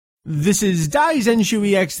This is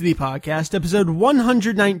Daizenshuu EX, the podcast, episode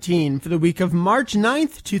 119 for the week of March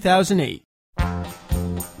 9th, 2008.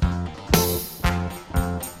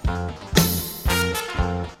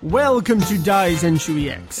 Welcome to Daizenshuu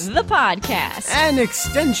EX, the podcast, an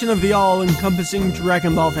extension of the all-encompassing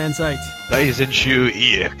Dragon Ball fan site. Daizenshuu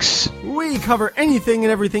EX. We cover anything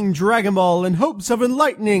and everything Dragon Ball in hopes of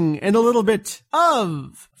enlightening and a little bit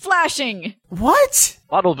of... flashing. What?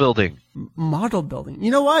 Model building. Model building.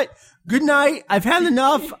 You know what? Good night. I've had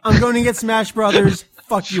enough. I'm going to get Smash Brothers.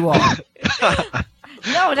 Fuck you all.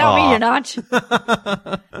 No, me, you're not.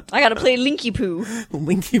 I gotta play Linky Poo.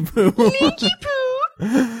 Linky Poo. Linky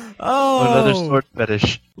Poo. Oh. Another sword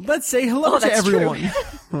fetish. Let's say hello to everyone.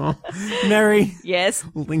 Oh. Mary. Yes.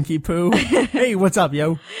 Linky Poo. Hey, what's up,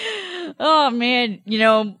 yo? Oh, man. You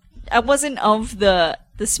know, I wasn't of the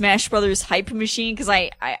Smash Brothers hype machine, because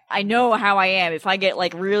I know how I am. If I get,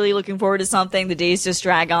 like, really looking forward to something, the days just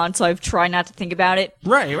drag on, so I've tried not to think about it.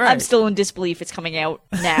 Right. I'm still in disbelief it's coming out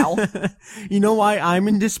now. You know why I'm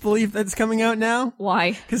in disbelief that it's coming out now?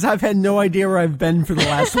 Why? Because I've had no idea where I've been for the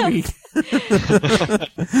last week.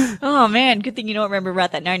 Oh, man, good thing you don't remember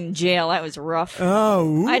about that night in jail. That was rough. Oh,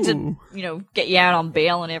 ooh. I had to, get you out on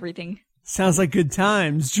bail and everything. Sounds like good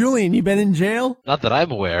times. Julian, you been in jail? Not that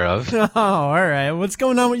I'm aware of. Oh, alright. What's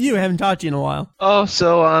going on with you? I haven't talked to you in a while. Oh,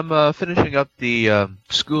 so I'm finishing up the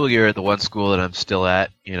school year at the one school that I'm still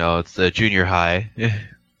at. You know, it's the junior high.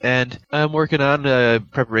 And I'm working on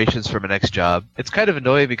preparations for my next job. It's kind of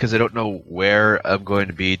annoying because I don't know where I'm going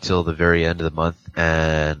to be till the very end of the month,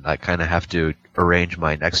 and I kind of have to arrange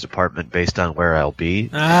my next apartment based on where I'll be.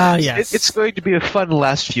 Ah, yes. It's going to be a fun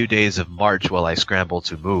last few days of March while I scramble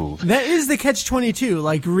to move. That is the catch-22,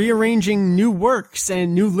 like rearranging new works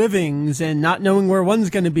and new livings and not knowing where one's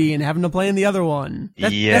going to be and having to plan the other one.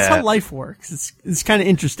 That's how life works. It's kind of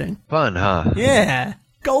interesting. Fun, huh? Yeah.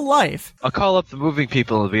 Go life. I'll call up the moving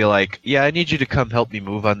people and be like, yeah, I need you to come help me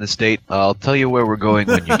move on this date. I'll tell you where we're going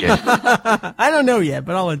when you get here. I don't know yet,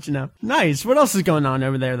 but I'll let you know. Nice. What else is going on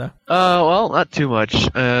over there, though? Well, not too much.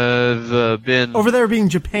 I've been... Over there being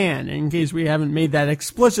Japan, in case we haven't made that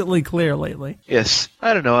explicitly clear lately. Yes.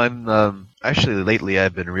 I don't know. I'm, actually, lately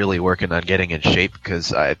I've been really working on getting in shape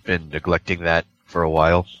because I've been neglecting that for a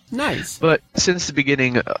while. Nice. But since the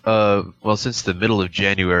beginning, since the middle of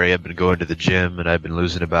January, I've been going to the gym and I've been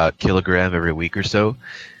losing about a kilogram every week or so.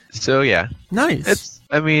 So, yeah. Nice.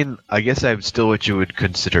 I guess I'm still what you would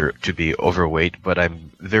consider to be overweight, but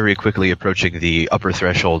I'm very quickly approaching the upper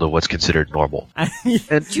threshold of what's considered normal.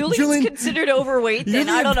 And Julian's considered overweight, then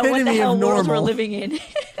I don't know what the hell world we're living in.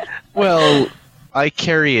 Well, I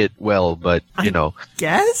carry it well, but, you know.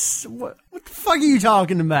 Guess? What the fuck are you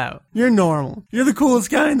talking about? You're normal. You're the coolest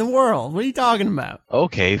guy in the world. What are you talking about?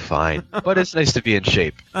 Okay, fine. But it's nice to be in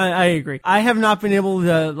shape. I agree. I have not been able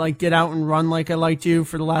to, get out and run like I like to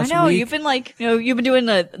for the last week. I know, you've been, you've been doing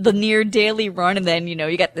the near daily run, and then,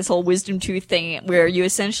 you got this whole wisdom tooth thing where you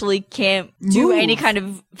essentially can't do any kind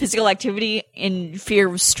of physical activity in fear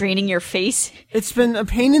of straining your face. It's been a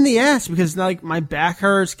pain in the ass because, my back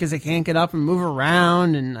hurts because I can't get up and move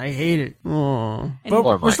around, and I hate it. Oh.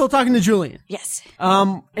 But we're still talking to Julian. Yes.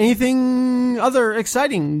 Anything other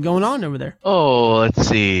exciting going on over there? Oh, let's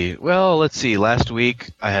see. Last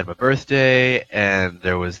week I had my birthday, and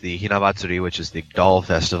there was the Hinamatsuri, which is the doll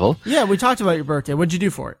festival. Yeah, we talked about your birthday. What'd you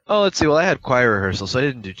do for it? Oh, let's see. Well, I had choir rehearsal, so I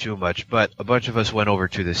didn't do too much, but a bunch of us went over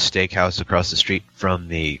to this steakhouse across the street from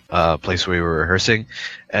the place where we were rehearsing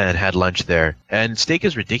and had lunch there. And steak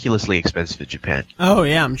is ridiculously expensive in Japan. Oh,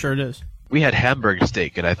 yeah, I'm sure it is. We had hamburger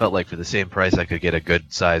steak, and I felt like for the same price I could get a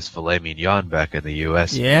good-sized filet mignon back in the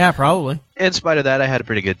U.S. Yeah, probably. In spite of that, I had a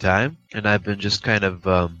pretty good time, and I've been just kind of,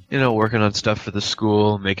 working on stuff for the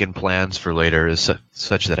school, making plans for later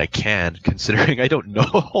such that I can, considering I don't know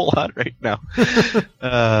a whole lot right now.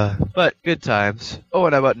 But good times. Oh,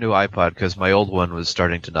 and I bought a new iPod because my old one was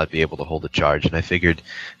starting to not be able to hold a charge, and I figured,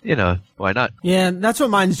 why not? Yeah, that's what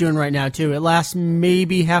mine's doing right now, too. It lasts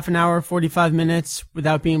maybe half an hour, 45 minutes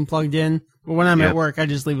without being plugged in. But when I'm at work, I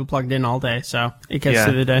just leave it plugged in all day, so it gets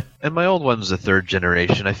through the day. And my old one's the third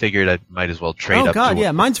generation. I figured I might as well trade up to Oh, God,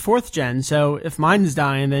 yeah. Mine's fourth gen, so if mine's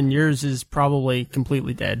dying, then yours is probably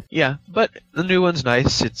completely dead. Yeah, but the new one's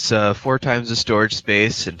nice. It's 4 times the storage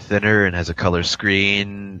space and thinner and has a color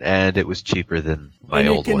screen, and it was cheaper than my old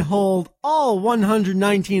one. And it can hold all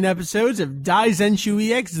 119 episodes of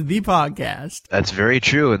Daizenshuu EX, the podcast. That's very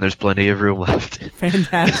true, and there's plenty of room left.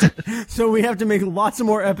 Fantastic. So we have to make lots of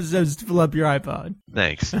more episodes to fill up your iPod.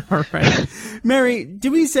 Thanks. All right. Mary,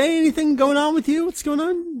 did we say anything going on with you? What's going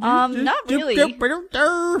on? Not really. We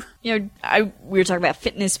were talking about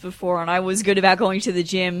fitness before, and I was good about going to the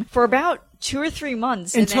gym for about 2 or 3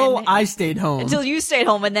 months. Until I stayed home. Until you stayed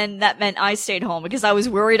home, and then that meant I stayed home because I was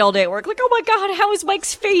worried all day at work. Like, oh my God, how is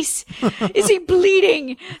Mike's face? Is he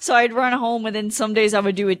bleeding? So I'd run home, and then some days I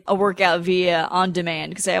would do a workout via on demand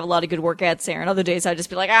because I have a lot of good workouts there. And other days I'd just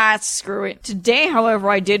be like, screw it. Today, however,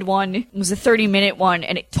 I did one. It was a 30-minute one,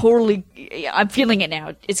 and it totally, I'm feeling it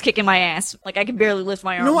now. It's kicking my ass. Like, I can barely lift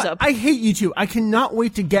my arms up. I hate you two. I cannot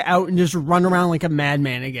wait to get out and just run around like a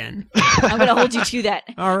madman again. I'm going to hold you to that.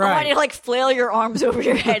 All right. I want you to, like, flail your arms over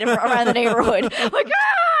your head around the neighborhood. Like,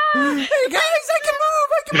 hey guys, I can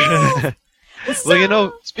move!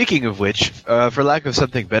 Well, speaking of which, for lack of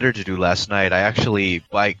something better to do last night, I actually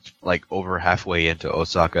biked like over halfway into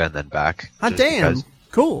Osaka and then back. Hot damn.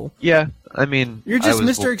 Cool. Yeah, I mean... You're just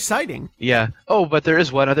Mr. Exciting. Yeah. Oh, but there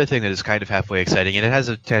is one other thing that is kind of halfway exciting, and it has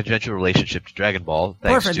a tangential relationship to Dragon Ball.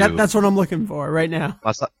 Perfect. That's what I'm looking for right now.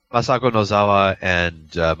 Masako Nozawa and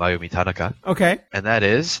Mayumi Tanaka. Okay. And that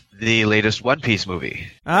is the latest One Piece movie.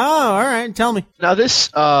 Oh, all right. Tell me. Now, this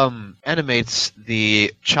animates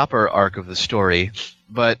the Chopper arc of the story,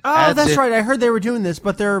 but... Oh, that's right. I heard they were doing this,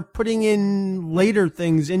 but they're putting in later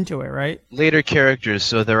things into it, right? Later characters,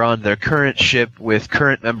 so they're on their current ship with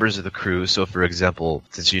current members of the crew. So, for example,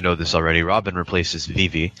 since you know this already, Robin replaces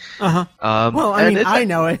Vivi. Uh-huh. Well, I mean, I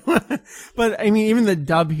know it. But, I mean, even the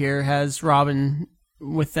dub here has Robin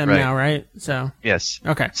with them now, right? So yes.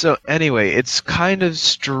 Okay. So anyway, it's kind of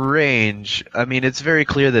strange. I mean, it's very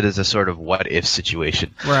clear that it's a sort of what-if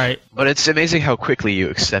situation. Right. But it's amazing how quickly you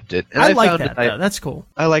accept it. And I like that, though. That's cool.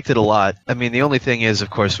 I liked it a lot. I mean, the only thing is, of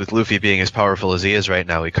course, with Luffy being as powerful as he is right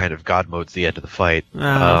now, he kind of God modes the end of the fight.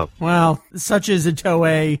 Well, such is a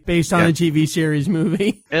Toei based on a TV series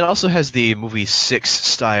movie. It also has the movie 6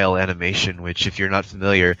 style animation, which, if you're not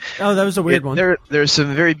familiar... Oh, that was a weird one. There's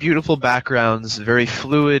some very beautiful backgrounds, very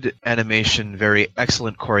fluid animation, very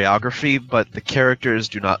excellent choreography, but the characters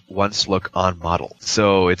do not once look on model.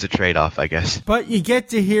 So it's a trade-off, I guess. But you get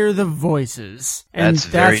to hear the voices. And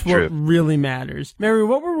that's what really matters. Mary,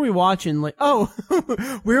 what were we watching? We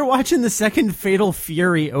were watching the second Fatal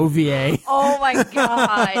Fury OVA. Oh my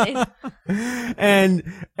God. And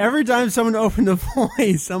every time someone opened a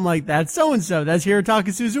voice, I'm like, that's so-and-so. That's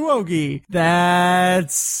Hirotaka Suzuogi.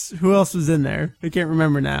 That's... Who else was in there? I can't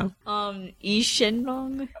remember now.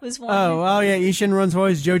 Ishinron was one. Oh, yeah, Ishinron's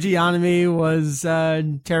voice. Joji Yanami was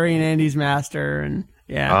Terry and Andy's master, and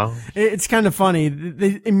yeah. It's kind of funny.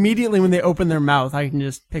 They, immediately when they open their mouth, I can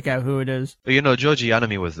just pick out who it is. But Joji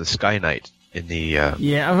Yanami was the Sky Knight in the...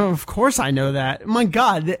 Yeah, of course I know that. My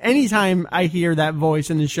God, anytime I hear that voice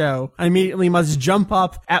in the show, I immediately must jump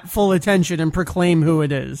up at full attention and proclaim who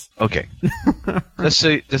it is. Okay.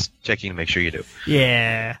 Just checking to make sure you do.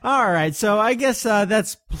 Yeah. All right, so I guess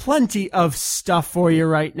that's plenty of stuff for you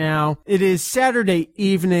right now. It is Saturday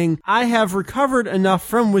evening. I have recovered enough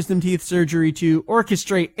from wisdom teeth surgery to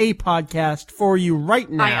orchestrate a podcast for you right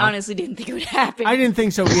now. I honestly didn't think it would happen. I didn't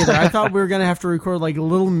think so either. I thought we were going to have to record like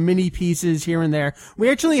little mini pieces here and there. We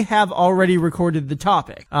actually have already recorded the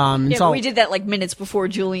topic. But we did that like minutes before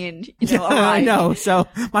Julian, arrived. I know. So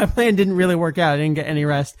my plan didn't really work out. I didn't get any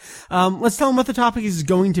rest. Let's tell them what the topic is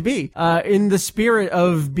going to be. In the spirit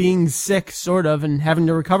of being sick, sort of, and having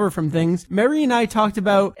to recover from things, Mary and I talked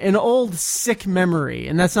about an old sick memory.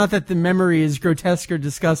 And that's not that the memory is grotesque or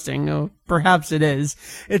disgusting. Oh, perhaps it is.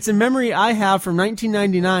 It's a memory I have from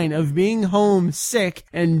 1999 of being home sick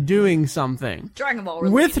and doing something. Dragon Ball.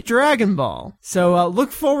 With Dragon Ball. So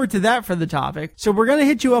look forward to that for the topic. So we're going to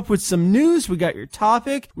hit you up with some news. We got your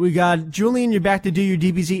topic. We got Julian, you're back to do your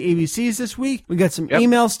DBZ ABCs this week. We got some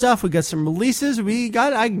email stuff. We got some releases. We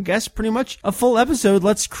got, I guess, pretty much a full episode.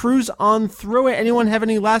 Let's cruise on through it. Anyone have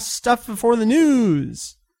any last stuff before the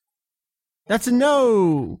news? That's a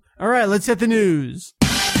no. All right, let's hit the news.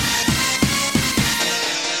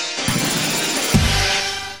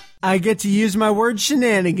 I get to use my word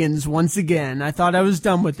shenanigans once again. I thought I was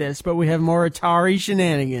done with this, but we have more Atari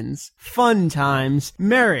shenanigans. Fun times.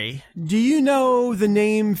 Mary, do you know the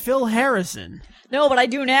name Phil Harrison? No, but I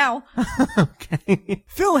do now. Okay.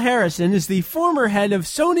 Phil Harrison is the former head of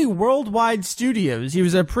Sony Worldwide Studios. He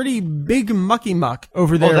was a pretty big mucky muck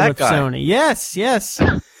over there with Sony. Yes.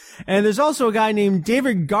 And there's also a guy named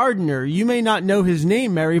David Gardner. You may not know his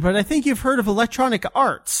name, Mary, but I think you've heard of Electronic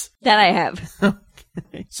Arts. That I have.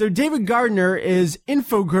 So David Gardner is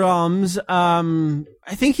Infogrames.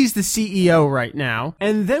 I think he's the CEO right now.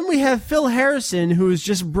 And then we have Phil Harrison, who is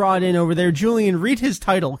just brought in over there. Julian, read his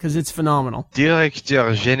title, because it's phenomenal.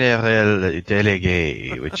 Directeur Général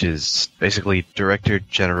Délégué, which is basically Director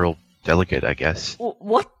General Delegate, I guess.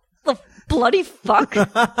 What the bloody fuck?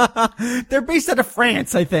 They're based out of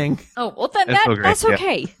France, I think. Oh, well then that's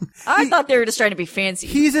okay. I thought they were just trying to be fancy.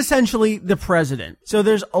 He's essentially the president. So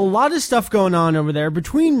there's a lot of stuff going on over there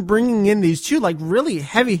between bringing in these two like really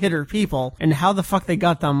heavy hitter people, and how the fuck they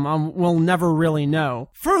got them, we'll never really know.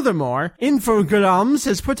 Furthermore, Infogrames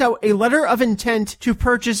has put out a letter of intent to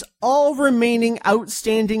purchase all remaining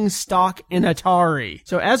outstanding stock in Atari.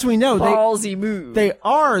 So as we know, ballsy move. They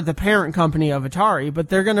are the parent company of Atari, but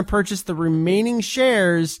they're going to purchase the remaining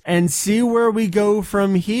shares and see where we go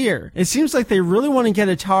from here. It seems like they really want to get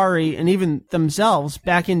Atari and even themselves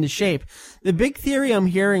back into shape. The big theory I'm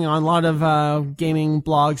hearing on a lot of gaming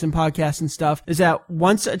blogs and podcasts and stuff is that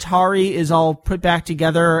once Atari is all put back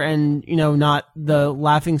together and, you know, not the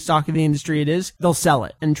laughing stock of the industry it is, they'll sell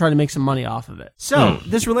it and try to make some money off of it. So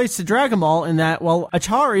this relates to Dragon Ball in that, well,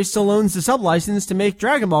 Atari still owns the sub-license to make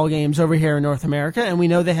Dragon Ball games over here in North America, and we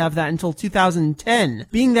know they have that until 2010.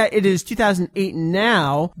 Being that it is 2008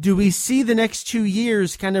 now, do we see the next 2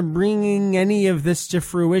 years kind of bringing any of this to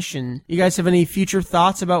fruition? You guys have any future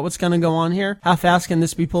thoughts about what's going to go on here? How fast can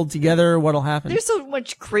this be pulled together? What'll happen? There's so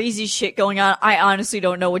much crazy shit going on. I honestly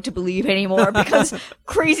don't know what to believe anymore because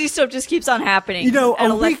crazy stuff just keeps on happening. You know, at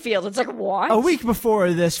a left field. It's like, what? A week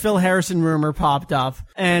before this, Phil Harrison rumor popped up,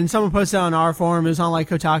 and someone posted on our forum, it was on like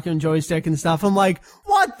Kotaku and Joystick and stuff. I'm like,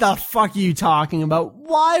 what the fuck are you talking about?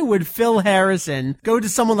 Why would Phil Harrison go to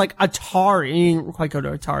someone like Atari? He didn't quite go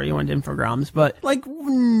to Atari, he went to Infogrames, but like,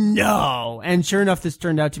 no. And sure enough, this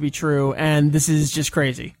turned out to be true, and this is just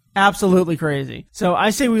crazy. Absolutely crazy. So I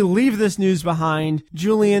say we leave this news behind.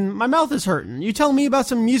 Julian, my mouth is hurting. You tell me about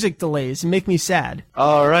some music delays and make me sad.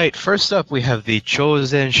 Alright, first up we have the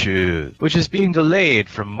Daizenshuu, which is being delayed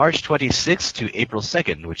from March 26th to April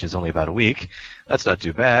 2nd, which is only about a week. That's not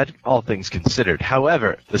too bad, all things considered.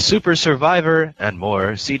 However, the Super Survivor and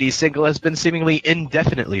More CD single has been seemingly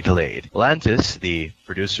indefinitely delayed. Lantis, the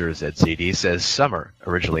producer of ZCD, says summer.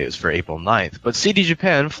 Originally it was for April 9th, but CD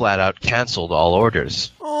Japan flat out cancelled all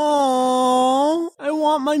orders. Oh, I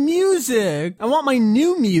want my music. I want my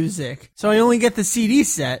new music. So I only get the CD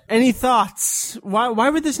set. Any thoughts? Why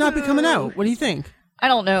would this not be coming out? What do you think? I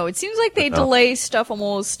don't know. It seems like they delay stuff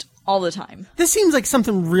almost all the time. This seems like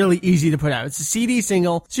something really easy to put out. It's a CD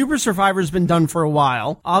single. Super Survivor's been done for a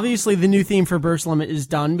while. Obviously, the new theme for Burst Limit is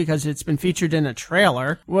done because it's been featured in a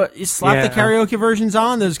trailer. What? You slap the karaoke versions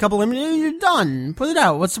on, there's a couple limited, you're done. Put it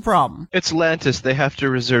out. What's the problem? It's Lantis. They have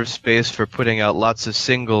to reserve space for putting out lots of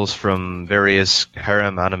singles from various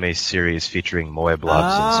harem anime series featuring moe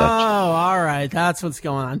blobs and such. Oh, alright. That's what's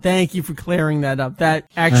going on. Thank you for clearing that up. That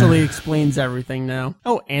actually explains everything now.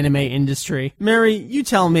 Oh, anime industry. Mary, you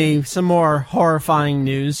tell me some more horrifying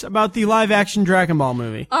news about the live-action Dragon Ball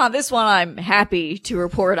movie. This one I'm happy to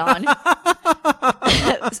report on.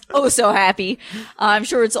 Oh, so happy. I'm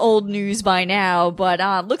sure it's old news by now,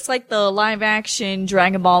 but looks like the live-action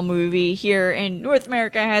Dragon Ball movie here in North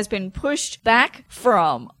America has been pushed back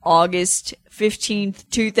from August 15th,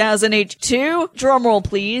 2008 to, drumroll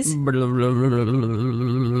please,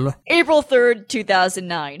 April 3rd,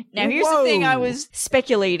 2009. Now here's the thing I was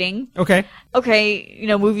speculating. Okay, you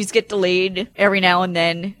know, movies get delayed every now and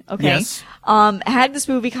then. Okay. Yes. Had this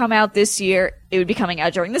movie come out this year, it would be coming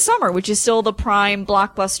out during the summer, which is still the prime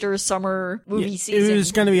blockbuster summer movie season. It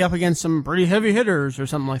was going to be up against some pretty heavy hitters or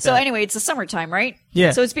something like that. So anyway, it's the summertime, right?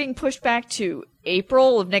 Yeah. So it's being pushed back to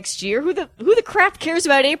April of next year. Who the crap cares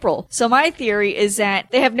about April? So my theory is that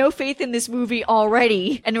they have no faith in this movie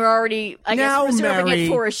already, and we're already, I guess, reserving it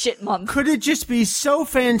for a shit month. Could it just be so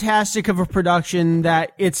fantastic of a production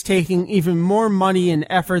that it's taking even more money and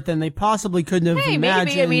effort than they possibly could have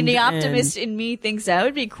imagined? Maybe. I mean, the optimist in me thinks that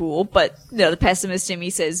would be cool, but no, the pessimist in me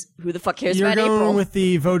says, who the fuck cares about April? You're going with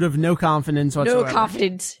the vote of no confidence whatsoever. No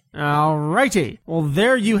confidence. Alrighty. Well,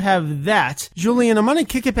 there you have that. Julian, I'm gonna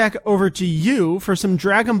kick it back over to you for some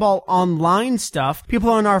Dragon Ball Online stuff. People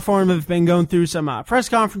on our forum have been going through some press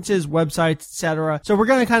conferences, websites, etc. So we're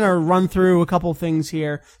gonna kind of run through a couple things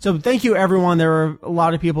here. So thank you, everyone. There were a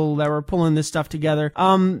lot of people that were pulling this stuff together.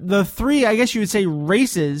 The three, I guess you would say,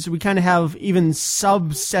 races, we kind of have even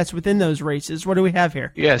subsets within those races. What do we have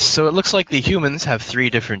here? Yes, so it looks like the humans have three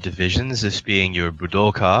different divisions, this being your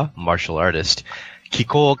Budoka, martial artist,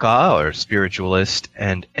 Kikoka, or spiritualist,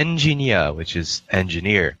 and engineer, which is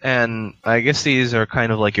engineer. And I guess these are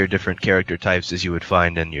kind of like your different character types as you would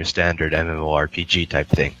find in your standard MMORPG type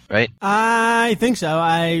thing, right? I think so.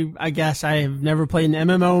 I guess I have never played an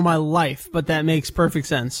MMO in my life, but that makes perfect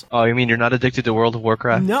sense. Oh, you mean you're not addicted to World of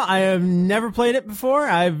Warcraft? No, I have never played it before.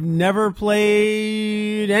 I've never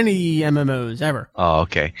played any MMOs ever. Oh,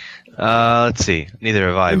 okay. Let's see. Neither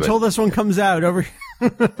have I. Until this one comes out over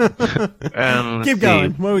Keep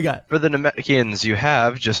going. What do we got? For the Namekians, you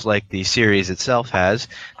have, just like the series itself has,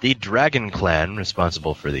 the Dragon Clan,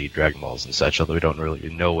 responsible for the Dragon Balls and such, although we don't really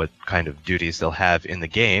know what kind of duties they'll have in the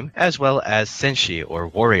game, as well as Senshi, or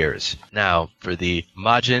warriors. Now, for the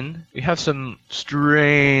Majin, we have some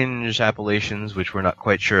strange appellations, which we're not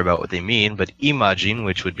quite sure about what they mean, but Imajin,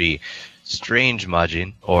 which would be strange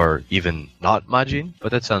Majin, or even not Majin,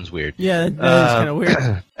 but that sounds weird. Yeah, that is kind of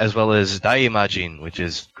weird. As well as Dai Majin, which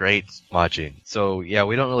is great Majin. So, yeah,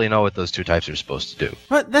 we don't really know what those two types are supposed to do.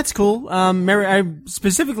 But that's cool. Mary, I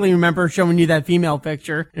specifically remember showing you that female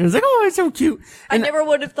picture, and it was like, oh, it's so cute. And I never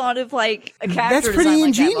would have thought of, like, a character that's pretty design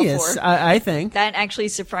ingenious, like that before. I think. That actually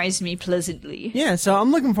surprised me pleasantly. Yeah, so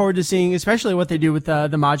I'm looking forward to seeing, especially what they do with the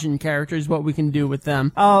Majin characters, what we can do with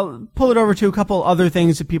them. I'll pull it over to a couple other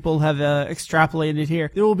things that people have extrapolated here.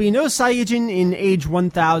 There will be no Saiyajin in age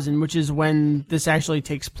 1000, which is when this actually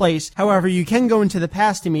takes place. However, you can go into the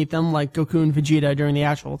past to meet them, like Goku and Vegeta during the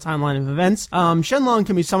actual timeline of events. Shenlong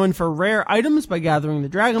can be summoned for rare items by gathering the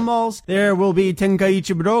Dragon Balls. There will be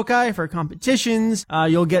Tenkaichi Budokai for competitions.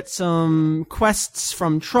 You'll get some quests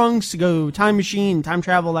from Trunks to go time machine, time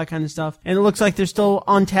travel, that kind of stuff. And it looks like they're still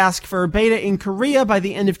on task for beta in Korea by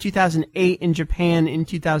the end of 2008, in Japan in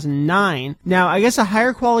 2009. Now, I guess a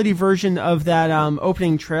higher quality version of that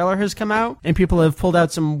opening trailer has come out, and people have pulled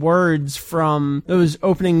out some words from those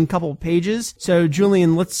opening couple pages. So,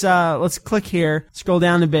 Julian, let's click here, scroll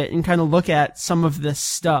down a bit, and kind of look at some of this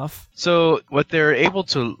stuff. So what they're able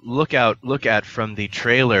to look at from the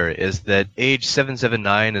trailer is that age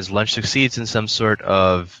 779 is lunch succeeds in some sort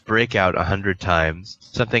of breakout 100 times.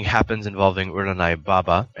 Something happens involving Uranai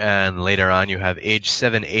Baba, and later on you have age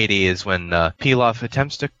 780 is when Pilaf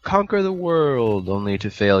attempts to conquer the world, only to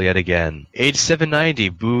fail yet again. Age 790,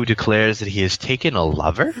 Boo declares that he has taken a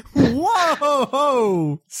lover?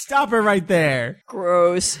 Whoa! Stop it right there.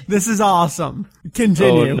 Gross. This is awesome.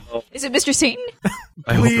 Continue. Oh, no. Is it Mr. Satan?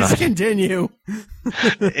 Please continue.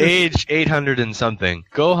 Age 800 and something.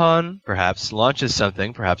 Gohan, perhaps, launches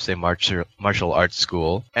something, perhaps a martial arts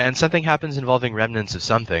school, and something happens involving remnants of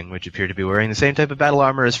something, which appear to be wearing the same type of battle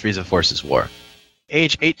armor as Frieza Forces wore.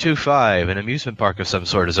 Age 825, an amusement park of some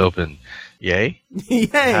sort is open. Yay?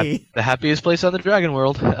 Yay! The happiest place on the Dragon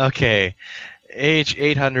World. Okay. Age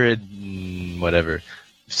 800, whatever.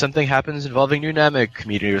 Something happens involving new Namek.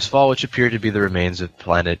 Meteors fall, which appear to be the remains of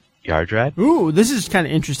planet Yardrat. Ooh, this is kind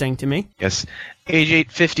of interesting to me. Yes. Age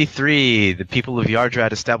 853, the people of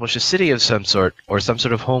Yardrat establish a city of some sort, or some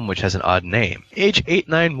sort of home which has an odd name. Age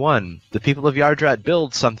 891, the people of Yardrat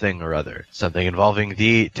build something or other. Something involving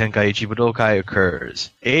the Tenkaichi Budokai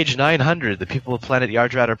occurs. Age 900, the people of planet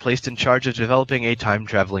Yardrat are placed in charge of developing a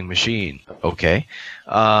time-traveling machine. Okay.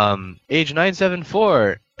 Age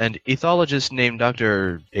 974, an ethologist named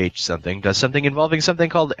Dr. H something does something involving something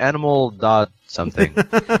called animal dot something.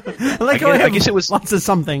 I guess it was lots of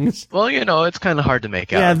somethings. Well, you know, it's kind of hard to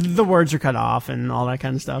make out. Yeah, the words are cut off and all that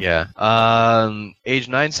kind of stuff. Yeah. Age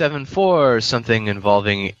 974, something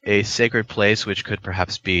involving a sacred place, which could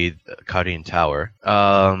perhaps be Karin Tower.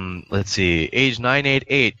 Let's see. Age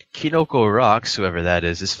 988, Kinoko Rocks, whoever that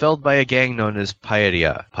is felled by a gang known as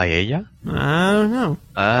Paella. Paella?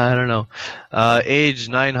 I don't know. Age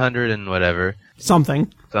 900 and whatever. Something.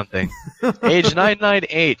 Age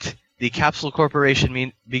 998. The Capsule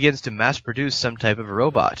Corporation begins to mass-produce some type of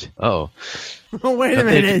robot. Oh. Oh, wait a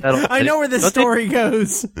minute. I know where this story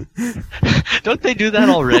goes. Don't they do that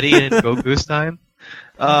already in Goku's time?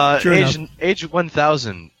 Age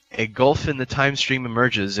 1000. A gulf in the time stream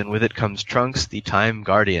emerges, and with it comes Trunks, the Time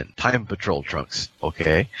Guardian. Time Patrol Trunks.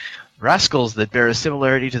 Okay. Rascals that bear a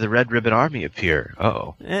similarity to the Red Ribbon Army appear.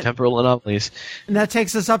 Uh-oh. Temporal anomalies. And that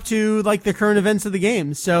takes us up to, like, the current events of the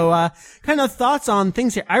game. So, kind of thoughts on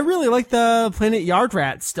things here. I really like the Planet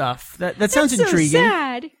Yardrat stuff. That sounds intriguing. So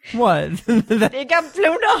sad. What? They got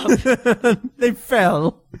blown up. They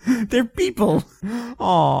fell. They're people.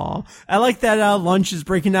 Aw. I like that Lunch is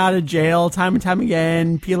breaking out of jail time and time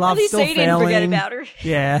again. Pilaf's still failing. Didn't forget about her.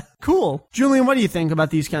 Yeah. Cool. Julian, what do you think about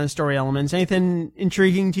these kind of story elements? Anything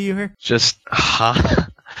intriguing to you here? Just,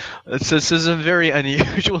 This is a very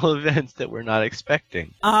unusual event that we're not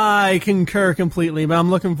expecting. I concur completely, but I'm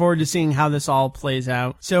looking forward to seeing how this all plays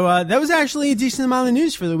out. So that was actually a decent amount of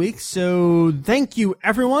news for the week, so thank you,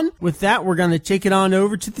 everyone. With that, we're going to take it on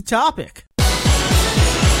over to the topic.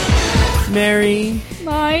 Mary.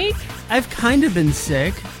 Mike? I've kind of been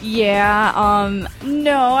sick. Yeah,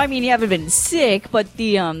 no, I mean, you haven't been sick, but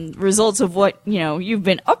the, results of what, you've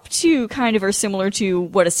been up to kind of are similar to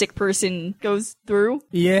what a sick person goes through.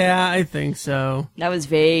 Yeah, I think so. That was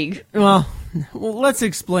vague. Well, let's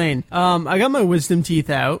explain. I got my wisdom teeth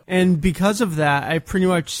out, and because of that, I pretty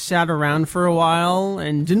much sat around for a while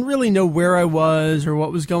and didn't really know where I was or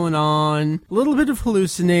what was going on. A little bit of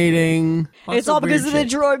hallucinating. It's all because of the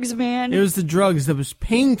drugs, man. It was the drugs. That was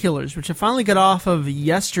painkillers, which I finally got off of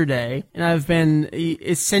yesterday, and I've been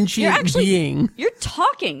a sentient being. You're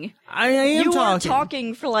talking. I am talking. You were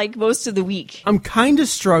talking for like most of the week. I'm kind of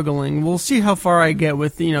struggling. We'll see how far I get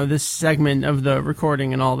with, this segment of the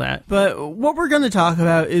recording and all that. But what we're going to talk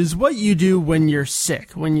about is what you do when you're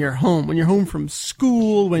sick, when you're home from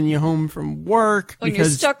school, when you're home from work. When you're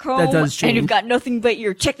stuck home that does change. And you've got nothing but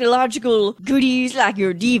your technological goodies like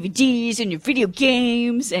your DVDs and your video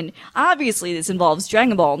games. And obviously this involves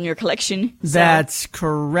Dragon Ball in your collection. So. That's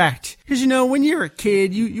correct. Because, when you're a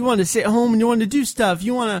kid, you want to sit home and you want to do stuff.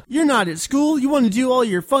 You're not at school. You want to do all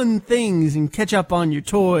your fun things and catch up on your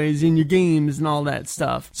toys and your games and all that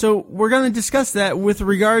stuff. So we're going to discuss that with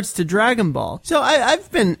regards to Dragon Ball. So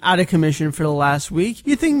I've been out of commission for the last week.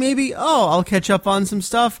 You think maybe, I'll catch up on some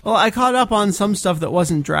stuff. Well, I caught up on some stuff that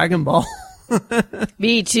wasn't Dragon Ball.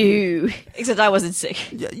 Me too. Except I wasn't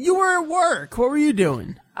sick. You were at work. What were you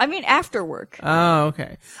doing? I mean, after work. Oh,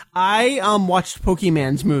 okay. I watched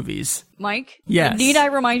Pokemon's movies. Mike? Yes. Need I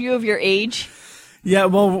remind you of your age? Yeah,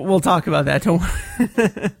 well, we'll talk about that. Don't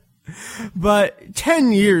worry. But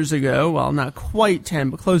 10 years ago, well, not quite 10,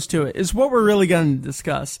 but close to it, is what we're really going to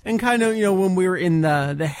discuss. And kind of, when we were in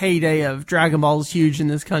the heyday of Dragon Ball's huge in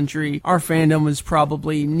this country, our fandom was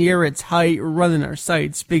probably near its height, running our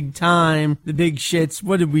sites big time, the big shits.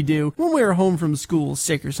 What did we do when we were home from school,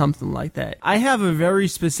 sick or something like that? I have a very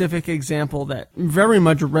specific example that very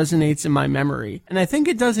much resonates in my memory, and I think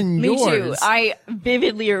it does in yours. Me too. I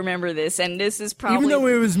vividly remember this, and this is probably... Even though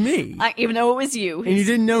it was me. Even though it was you. And you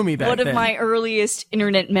didn't know me back one then. of my earliest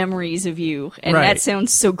internet memories of you, and Right. that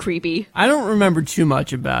sounds so creepy. I don't remember too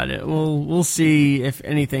much about it. We'll see if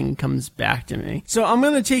anything comes back to me. So I'm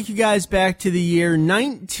going to take you guys back to the year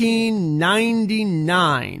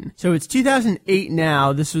 1999. So it's 2008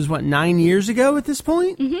 now. This was, 9 years ago at this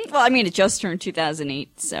point? Mm-hmm. Well, I mean, it just turned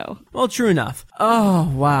 2008, so... Well, true enough.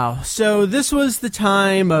 Oh, wow. So this was the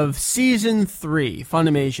time of Season 3,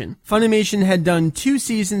 Funimation. Funimation had done 2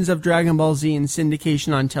 seasons of Dragon Ball Z in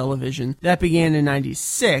syndication on television. That began in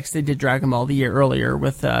 96. They did Dragon Ball the year earlier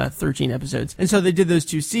with 13 episodes. And so they did those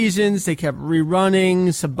 2 seasons. They kept rerunning.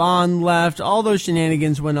 Saban left. All those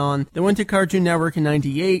shenanigans went on. They went to Cartoon Network in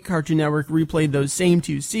 98. Cartoon Network replayed those same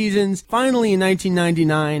 2 seasons. Finally, in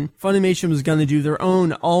 1999, Funimation was going to do their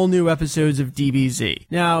own all-new episodes of DBZ.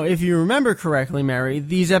 Now, if you remember correctly, Mary,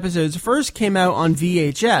 these episodes first came out on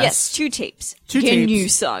VHS. Yes, 2 tapes. 2 Ginyu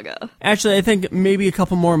tapes. Saga. Actually, I think maybe a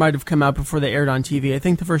couple more might have come out before they aired on TV. I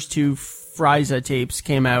think the first 2 Frieza tapes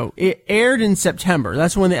came out. It aired in September.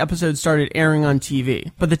 That's when the episodes started airing on TV.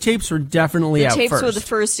 But the tapes were definitely out first. The tapes were the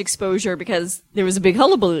first exposure because there was a big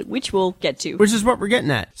hullabaloo, which we'll get to. Which is what we're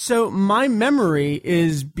getting at. So my memory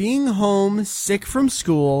is being home, sick from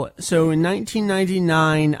school. So in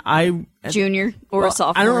 1999, Junior or a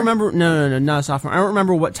sophomore? I don't remember. No, not a sophomore. I don't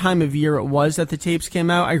remember what time of year it was that the tapes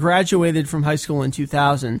came out. I graduated from high school in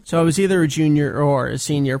 2000, so I was either a junior or a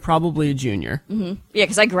senior, probably a junior. Mm-hmm. Yeah,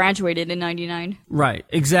 because I graduated in 99. Right,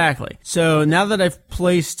 exactly. So now that I've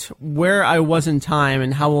placed where I was in time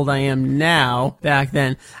and how old I am now, back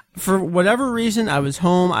then, for whatever reason, I was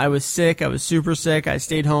home, I was sick, I was super sick, I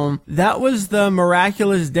stayed home. That was the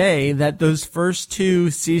miraculous day that those first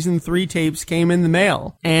 2 season 3 tapes came in the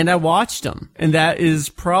mail. And I watched them. And that is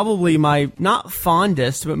probably my, not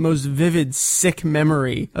fondest, but most vivid sick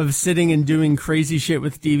memory of sitting and doing crazy shit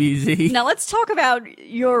with DBZ. Now let's talk about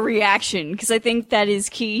your reaction, because I think that is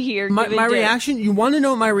key here. My reaction? You want to know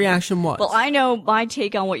what my reaction was? Well, I know my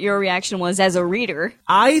take on what your reaction was as a reader.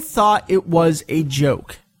 I thought it was a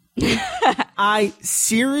joke. I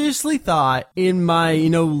seriously thought in my,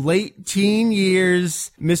 late teen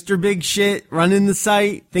years, Mr. Big Shit running the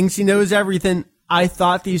site, thinks he knows everything. I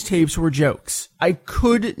thought these tapes were jokes. I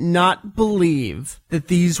could not believe that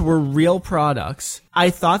these were real products. I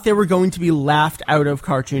thought they were going to be laughed out of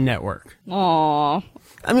Cartoon Network. Aww.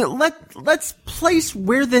 I mean, let's place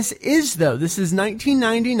where this is, though. This is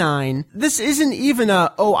 1999. This isn't even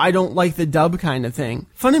I don't like the dub kind of thing.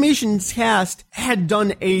 Funimation's cast had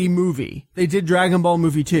done a movie. They did Dragon Ball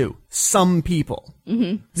Movie 2. Some people.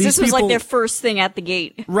 Mm-hmm. This was like their first thing at the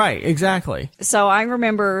gate. Right, exactly. So I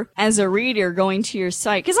remember as a reader going to your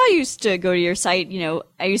site, because I used to go to your site,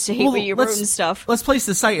 I used to hate what you wrote and stuff. Let's place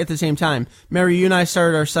the site at the same time. Mary, you and I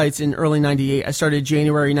started our sites in early 98. I started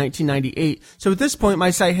January 1998. So at this point,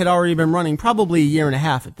 my site had already been running probably a year and a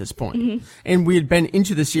half at this point. Mm-hmm. And we had been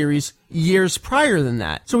into the series years prior than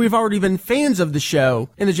that. So we've already been fans of the show,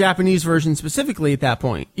 in the Japanese version specifically at that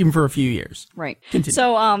point, even for a few years. Right. Continue.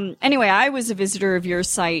 So, anyway, I was a visitor of your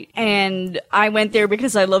site, and I went there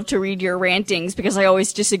because I loved to read your rantings, because I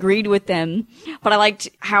always disagreed with them. But I liked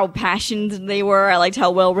how passionate they were, I liked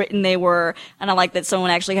how well written they were, and I liked that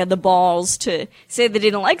someone actually had the balls to say they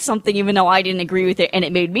didn't like something even though I didn't agree with it, and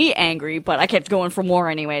it made me angry, but I kept going for more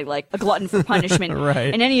anyway, like a glutton for punishment.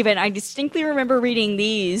 Right. In any event, I distinctly remember reading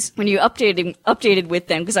these when you updated with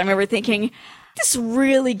them, because I remember thinking, this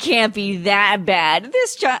really can't be that bad.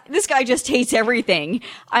 This guy just hates everything.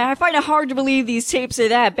 I find it hard to believe these tapes are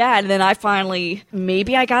that bad. And then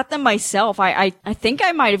maybe I got them myself. I think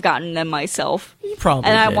I might have gotten them myself. You probably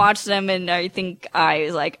And did. I watched them, and I think I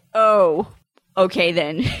was like, oh, okay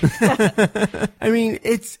then. I mean,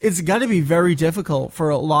 it's got to be very difficult for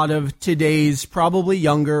a lot of today's probably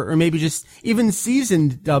younger or maybe just even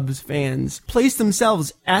seasoned dubs fans place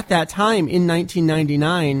themselves at that time in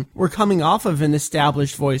 1999. We're coming off of an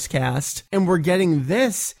established voice cast and we're getting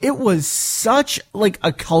this. It was such like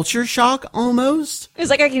a culture shock almost. It's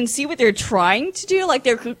like I can see what they're trying to do. Like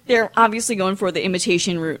they're obviously going for the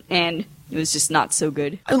imitation route, and it was just not so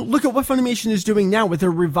good. And look at what Funimation is doing now with their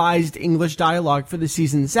revised English dialogue for the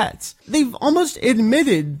season sets. They've almost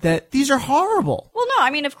admitted that these are horrible. Well, no, I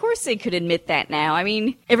mean, of course they could admit that now. I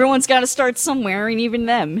mean, everyone's got to start somewhere, and even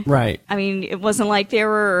them. Right. I mean, it wasn't like they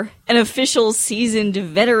were an official seasoned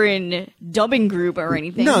veteran dubbing group or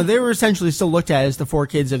anything. No, they were essentially still looked at as the four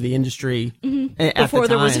kids of the industry at Before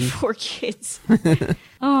the there time. was 4 kids.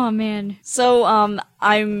 Oh, man. So,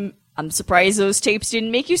 I'm surprised those tapes didn't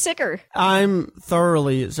make you sicker. I'm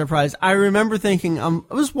thoroughly surprised. I remember thinking, I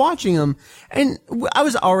was watching them, and I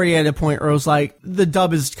was already at a point where I was like, the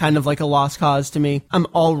dub is kind of like a lost cause to me. I'm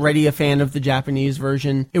already a fan of the Japanese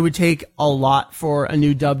version. It would take a lot for a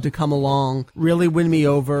new dub to come along, really win me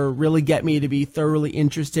over, really get me to be thoroughly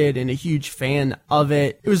interested and a huge fan of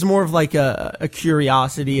it. It was more of like a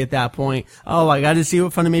curiosity at that point. Oh, I got to see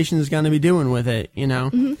what Funimation is going to be doing with it,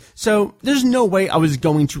 Mm-hmm. So there's no way I was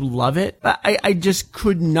going to love it, but I just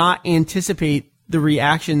could not anticipate the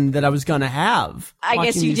reaction that I was going to have. I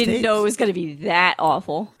guess you didn't know it was going to be that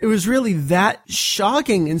awful. It was really that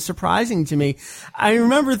shocking and surprising to me. I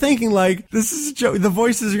remember thinking, like, this is a joke. The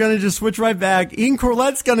voices are going to just switch right back. Ian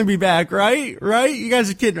Corlett's going to be back, right? Right? You guys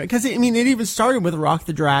are kidding, right? Because, I mean, it even started with Rock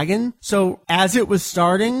the Dragon. So as it was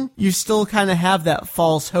starting, you still kind of have that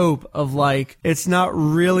false hope of, like, it's not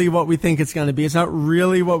really what we think it's going to be. It's not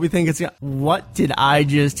really what we think it's going to be. What did I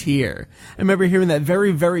just hear? I remember hearing that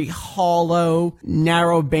very, very hollow,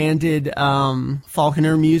 narrow-banded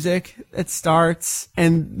Falconer music that starts,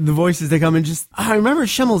 and the voices that come in just... I remember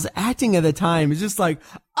Schimmel's acting at the time is just like,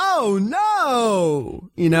 oh no!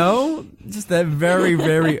 Just that very,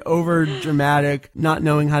 very over-dramatic, not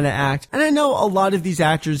knowing how to act. And I know a lot of these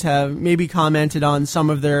actors have maybe commented on some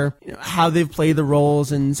of their, how they've played the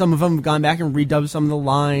roles, and some of them have gone back and redubbed some of the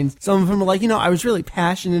lines. Some of them are like, I was really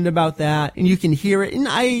passionate about that, and you can hear it, and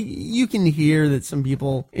you can hear that some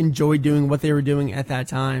people enjoyed doing what they were doing at that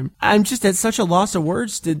time. I'm just at such a loss of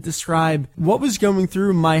words to describe what was going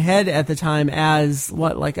through my head at the time as,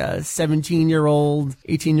 like a 17-year-old,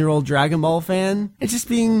 18-year-old Dragon Ball fan. It's just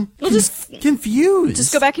being confused.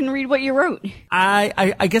 Just go back and read what you wrote.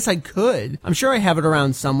 I guess I could. I'm sure I have it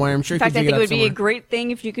around somewhere. I'm sure. In fact, I think it would be a great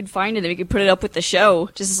thing if you could find it and we could put it up with the show,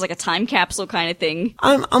 just as like a time capsule kind of thing.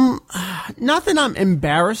 I'm not that I'm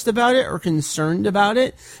embarrassed about it or concerned about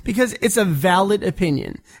it, because it's a valid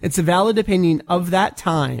opinion. It's a valid opinion of that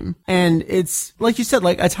time, and it's like you said,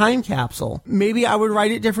 like a time capsule. Maybe I would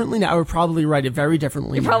write it differently now. I would probably write it very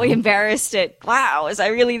differently. You're probably embarrassed at, wow, is I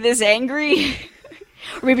really this angry?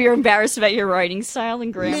 Or maybe you're embarrassed about your writing style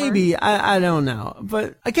and grammar. Maybe. I don't know.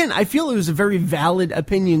 But again, I feel it was a very valid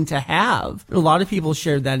opinion to have. A lot of people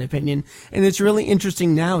shared that opinion. And it's really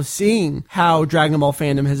interesting now seeing how Dragon Ball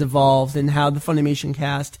fandom has evolved and how the Funimation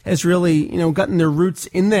cast has really, gotten their roots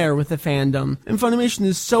in there with the fandom. And Funimation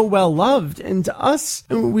is so well loved. And to us,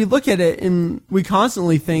 we look at it and we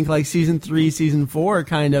constantly think like season 3, season 4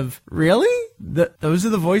 kind of, really? Those are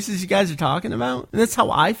the voices you guys are talking about? And that's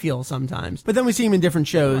how I feel sometimes. But then we see them in different different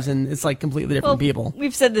shows, and it's like completely different people.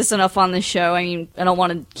 We've said this enough on the show. I mean, I don't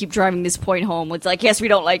want to keep driving this point home. It's like, yes, we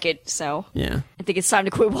don't like it, so Yeah. I think it's time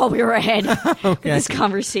to quit while we were ahead with this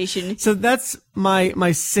conversation. So that's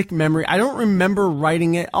my sick memory. I don't remember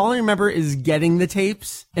writing it. All I remember is getting the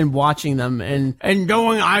tapes and watching them and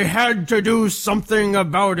knowing I had to do something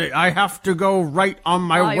about it. I have to go right on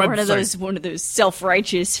my website. You're one of those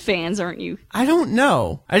self-righteous fans, aren't you? I don't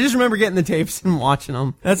know. I just remember getting the tapes and watching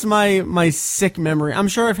them. That's my sick memory. I'm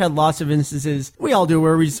sure I've had lots of instances. We all do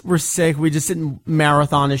where we're sick. We just sit and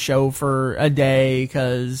marathon a show for a day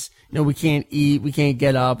because, we can't eat, we can't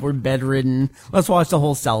get up, we're bedridden. Let's watch the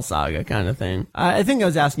whole Cell Saga kind of thing. I think I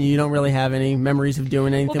was asking you don't really have any memories of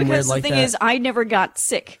doing anything weird like that? Because the thing is, I never got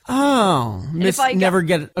sick. Oh, Miss never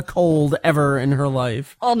get a cold ever in her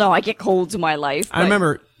life. Oh, no, I get colds in my life. I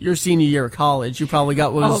remember your senior year of college, you probably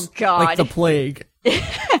got like the plague.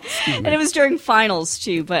 And it was during finals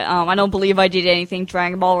too, but I don't believe I did anything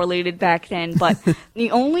Dragon Ball related back then. But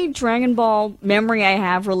the only Dragon Ball memory I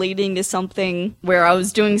have relating to something where I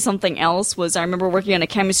was doing something else was I remember working on a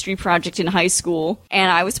chemistry project in high school,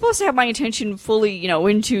 and I was supposed to have my attention fully,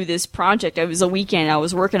 into this project. It was a weekend I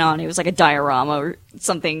was working on. It was like a diorama or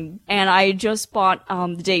something, and I just bought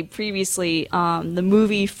the day previously the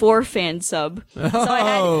movie 4 fan sub. So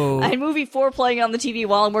I had movie 4 playing on the TV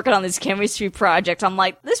while I'm working on this chemistry project. I'm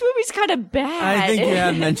like, this movie's kind of bad. I think you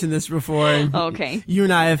have mentioned this before. Okay. You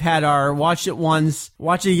and I have had our watch it once,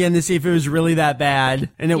 watch it again to see if it was really that bad,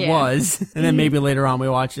 and it was. And then maybe later on we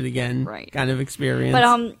watch it again. Right. Kind of experience.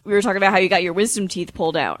 But we were talking about how you got your wisdom teeth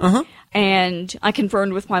pulled out. Uh-huh. And I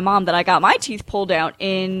confirmed with my mom that I got my teeth pulled out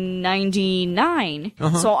in 99.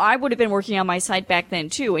 Uh-huh. So I would have been working on my site back then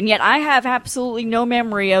too. And yet I have absolutely no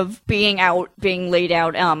memory of being laid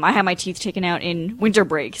out. I had my teeth taken out in winter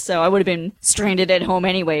break, so I would have been stranded at home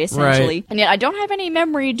anyway, essentially. Right. And yet I don't have any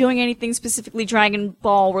memory doing anything specifically Dragon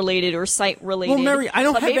Ball related or site related. Well, Mary, I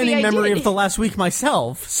don't have any memory of the last week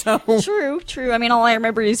myself, so. True. I mean, all I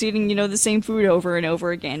remember is eating, the same food over and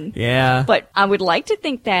over again. Yeah. But I would like to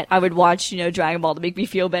think that I would watch, Dragon Ball to make me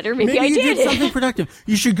feel better. Maybe I you did. did something productive.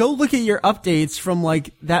 You should go look at your updates from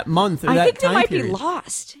like that month or that time period. I think they might be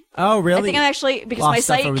lost. Oh, really? I think I'm actually, because Lost my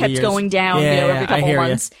stuff site over the kept years. going down, every couple of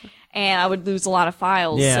months. And I would lose a lot of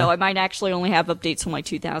files, Yeah. so I might actually only have updates from like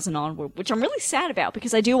 2000 onward, which I'm really sad about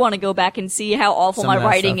because I do want to go back and see how awful my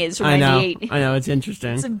writing is from 98. I know, it's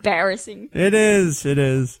interesting. It's embarrassing. It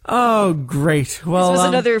is. Oh, great. Well, This was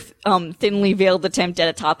another thinly veiled attempt at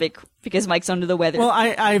a topic because Mike's under the weather. Well,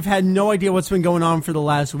 I've had no idea what's been going on for the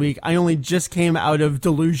last week. I only just came out of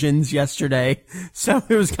delusions yesterday, so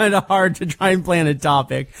it was kind of hard to try and plan a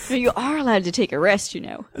topic. You are allowed to take a rest,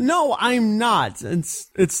 No, I'm not. It's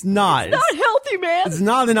not. It's not healthy, man. It's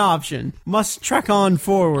not an option. Must trek on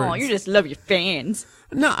forward. Oh, you just love your fans.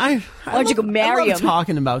 No, Why don't you go marry I love him?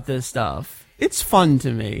 talking about this stuff. It's fun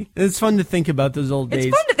to me. It's fun to think about those old days.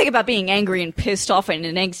 It's fun to think about being angry and pissed off and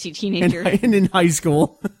an angsty teenager. And in high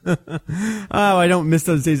school. Oh, I don't miss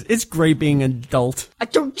those days. It's great being an adult. I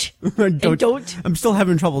don't. I'm still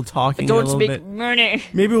having trouble talking a little bit. Money.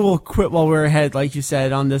 Maybe we'll quit while we're ahead, like you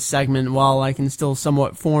said, on this segment while I can still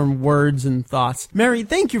somewhat form words and thoughts. Mary,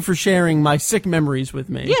 thank you for sharing my sick memories with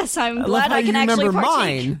me. Yes, I'm love glad how I can you actually remember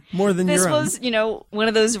partake. mine more than This your own. was, one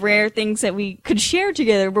of those rare things that we could share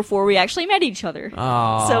together before we actually met each other.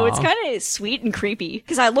 Aww. So it's kind of sweet and creepy.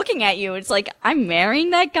 Because I'm looking at you, it's like, I'm marrying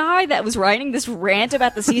that guy that was writing this rant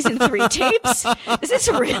about the season 3 tapes? Is this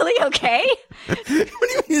really okay? What do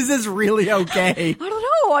you mean, is this really okay? I don't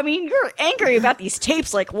know. I mean, you're angry about these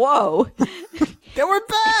tapes, like, whoa. They were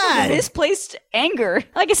bad! Misplaced anger.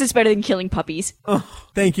 I guess it's better than killing puppies. Oh,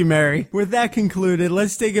 thank you, Mary. With that concluded,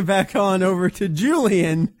 let's take it back on over to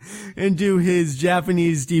Julian and do his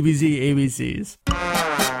Japanese DBZ ABCs.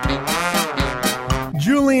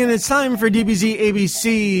 Julian, it's time for DBZ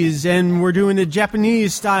ABCs, and we're doing the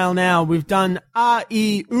Japanese style now. We've done A,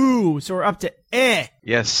 I, U, so we're up to E.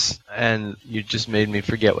 Yes, and you just made me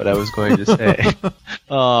forget what I was going to say.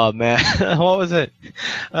 Oh, man. What was it?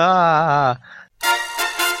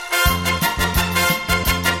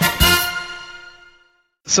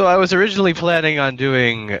 So I was originally planning on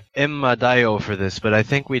doing Emma Daio for this, but I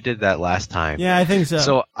think we did that last time. Yeah, I think so.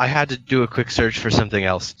 So I had to do a quick search for something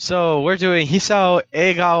else. So we're doing Hisao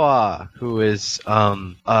Egawa, who is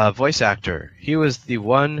a voice actor. He was the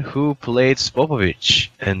one who played Spopovich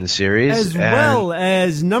in the series. As well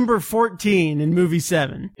as number 14 in movie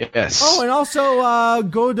 7. Yes. Oh, and also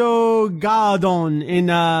Godo Gadon in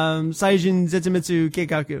Saijin Zetsumitsu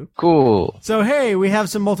Keikaku. Cool. So, hey, we have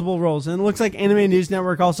some multiple roles. And it looks like Anime News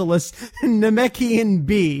Network also lists Namekian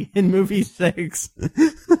B in movie 6.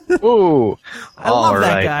 Ooh. I love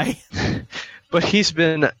that guy. But he's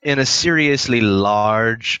been in a seriously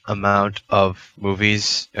large amount of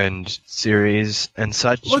movies and series and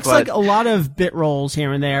such. Looks like a lot of bit roles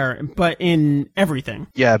here and there, but in everything.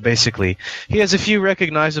 Yeah, basically. He has a few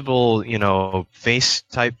recognizable,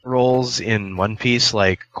 face-type roles in One Piece,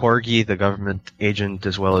 like Corgi, the government agent,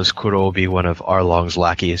 as well as Kurobi, one of Arlong's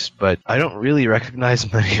lackeys. But I don't really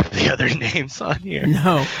recognize many of the other names on here.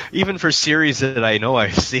 No. Even for series that I know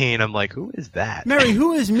I've seen, I'm like, who is that? Mary,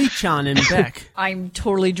 who is Michan in Beck? I'm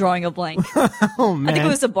totally drawing a blank. Oh, man. I think it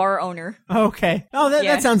was the bar owner. Okay. Oh,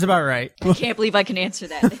 that sounds about right. I can't believe I can answer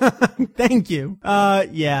that. Thank you.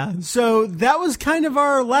 Yeah. So that was kind of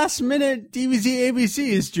our last minute DBZ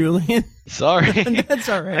ABCs, Julian. Sorry. That's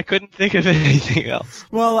all right. I couldn't think of anything else.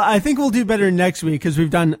 Well, I think we'll do better next week because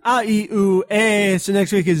we've done A, I, U, E. So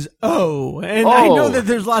next week is O. And I know that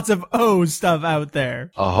there's lots of O stuff out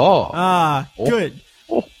there. Oh. Good.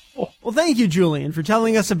 Well, thank you, Julian, for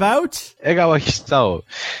telling us about... Egawa Hisao.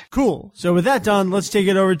 Cool. So with that done, let's take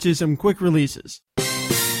it over to some quick releases.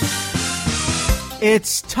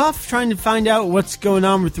 It's tough trying to find out what's going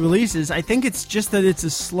on with releases. I think it's just that it's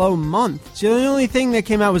a slow month. So the only thing that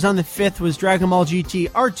came out was on the 5th was Dragon Ball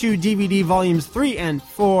GT R2 DVD Volumes 3 and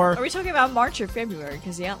 4. Are we talking about March or February?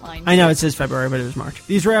 Because the outline... I know it says February, but it was March.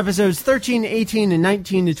 These were episodes 13, 18, and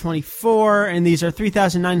 19 to 24, and these are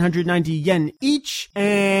 3,990 yen each.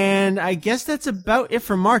 And I guess that's about it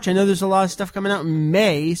for March. I know there's a lot of stuff coming out in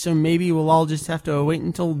May, so maybe we'll all just have to wait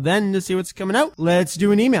until then to see what's coming out. Let's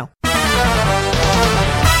do an email.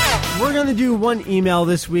 We're going to do one email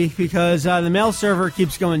this week because the mail server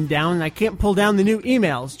keeps going down and I can't pull down the new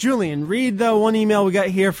emails. Julian, read the one email we got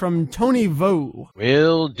here from Tony Vo.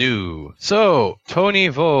 Will do. So, Tony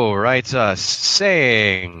Vo writes us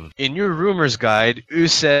saying, in your rumors guide, you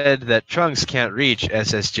said that Trunks can't reach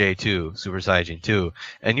SSJ2, Super Saiyan 2,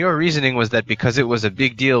 and your reasoning was that because it was a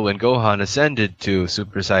big deal when Gohan ascended to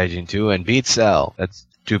Super Saiyan 2 and beat Cell. That's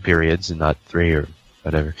 2 periods and not 3 or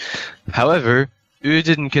whatever. However, you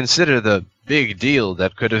didn't consider the big deal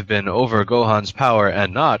that could have been over Gohan's power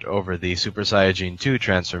and not over the Super Saiyajin 2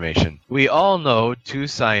 transformation. We all know 2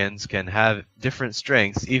 Saiyans can have different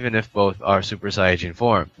strengths even if both are Super Saiyajin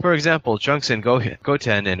form. For example, Trunks and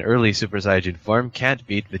Goten in early Super Saiyajin form can't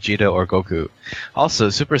beat Vegeta or Goku.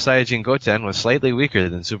 Also, Super Saiyajin Goten was slightly weaker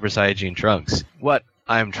than Super Saiyajin Trunks. What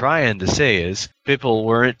I'm trying to say is, people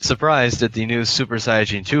weren't surprised at the new Super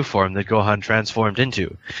Saiyajin 2 form that Gohan transformed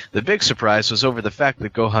into. The big surprise was over the fact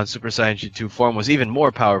that Gohan's Super Saiyajin 2 form was even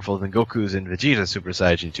more powerful than Goku's and Vegeta's Super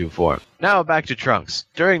Saiyajin 2 form. Now back to Trunks.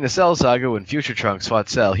 During the Cell Saga when Future Trunks fought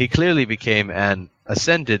Cell, he clearly became an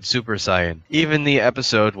Ascended Super Saiyan. Even the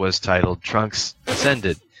episode was titled Trunks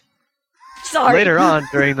Ascended. Sorry. Later on,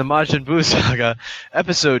 during the Majin Buu Saga,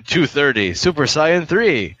 episode 230, Super Saiyan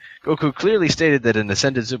 3, Goku clearly stated that an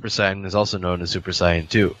Ascended Super Saiyan is also known as Super Saiyan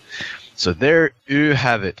 2. So there you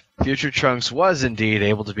have it. Future Trunks was indeed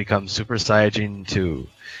able to become Super Saiyajin 2.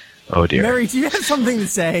 Oh dear. Mary, do you have something to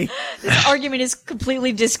say? This argument is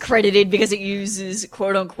completely discredited because it uses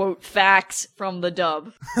quote-unquote facts from the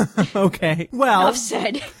dub. Okay. Well, Enough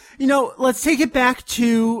said. Let's take it back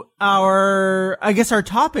to our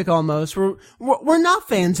topic almost. We're not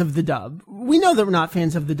fans of the dub. We know that we're not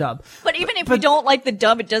fans of the dub. But even if we don't like the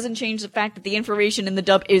dub, it doesn't change the fact that the information in the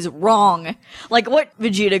dub is wrong. Like, what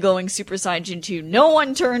Vegeta going Super Saiyan 2? No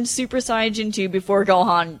one turned Super Saiyan 2 before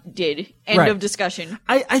Gohan did. End of discussion.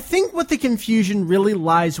 I think what the confusion really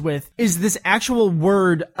lies with is this actual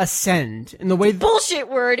word ascend in the way Bullshit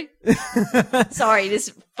word. Sorry,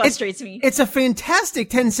 this frustrates me. It's a fantastic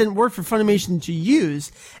 10-cent word for Funimation to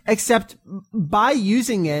use, except by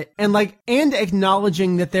using it and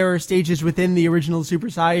acknowledging that there are stages within the original Super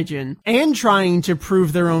Saiyajin and trying to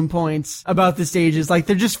prove their own points about the stages,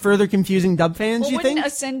 they're just further confusing dub fans, you think? Wouldn't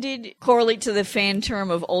Ascended correlate to the fan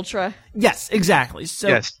term of Ultra? Yes, exactly. So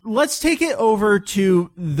yes. Let's take it over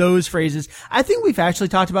to those phrases. I think we've actually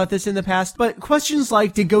talked about this in the past, but questions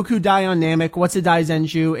like, did Goku die on Namek? What's a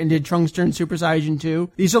Daizenshuu? And did Trunks turn Super Saiyan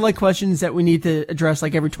 2? These are questions that we need to address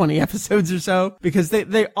every 20 episodes or so, because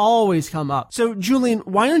they always come up. So Julian,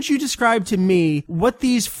 why don't you describe to me what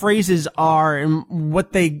these phrases are and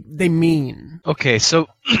what they mean? Okay, so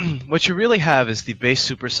what you really have is the base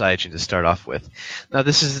Super Saiyan to start off with. Now,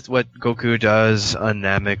 this is what Goku does on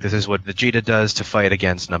Namek. This is what what Vegeta does to fight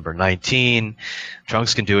against number 19.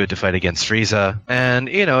 Trunks can do it to fight against Frieza. And,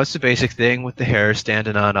 it's the basic thing with the hair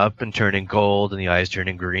standing on up and turning gold and the eyes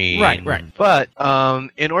turning green. Right. But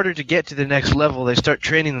in order to get to the next level, they start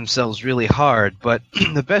training themselves really hard. But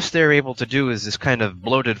the best they're able to do is this kind of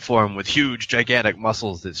bloated form with huge, gigantic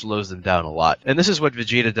muscles that slows them down a lot. And this is what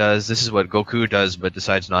Vegeta does. This is what Goku does, but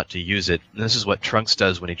decides not to use it. And this is what Trunks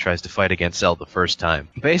does when he tries to fight against Cell the first time.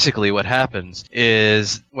 Basically, what happens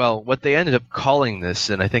is, what they ended up calling this,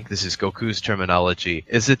 and I think this is Goku's terminology,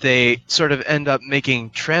 is that they sort of end up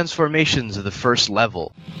making transformations of the first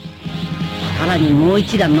level.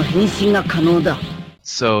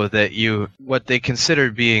 So that what they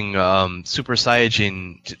considered being Super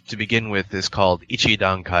Saiyajin to begin with is called Ichi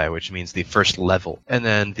Dankai, which means the first level. And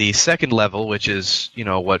then the second level, which is,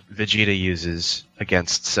 what Vegeta uses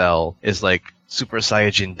against Cell, is like Super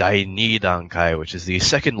Saiyajin Dai Ni Dankai, which is the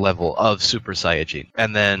second level of Super Saiyajin.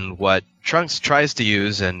 And then what Trunks tries to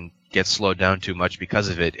use and gets slowed down too much because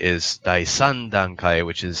of it is Daisan Dankai,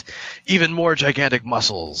 which is even more gigantic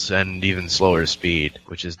muscles and even slower speed,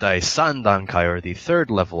 which is Daisan Dankai, or the third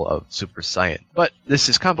level of Super Saiyan. But this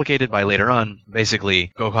is complicated by later on.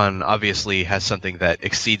 Basically, Gohan obviously has something that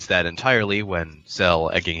exceeds that entirely when Cell,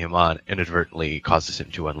 egging him on, inadvertently causes him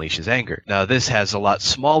to unleash his anger. Now, this has a lot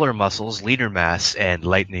smaller muscles, leaner mass, and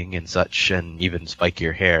lightning and such, and even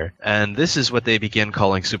spikier hair. And this is what they begin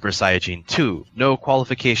calling Super Saiyajin 2. No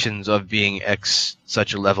qualifications of being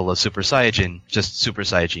such a level of Super Saiyajin, just Super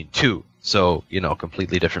Saiyajin 2. So,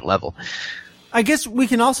 completely different level. I guess we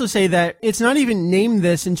can also say that it's not even named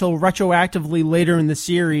this until retroactively later in the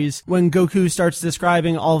series when Goku starts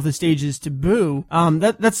describing all of the stages to Buu.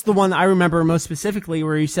 That's the one I remember most specifically,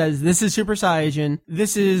 where he says, this is Super Saiyajin.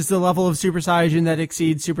 This is the level of Super Saiyajin that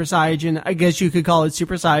exceeds Super Saiyajin. I guess you could call it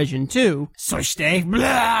Super Saiyajin 2. Soshite,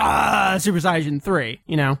 blah, Super Saiyajin 3,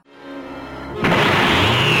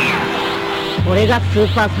 俺がスー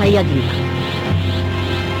パーサイヤ人だ。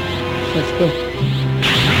そして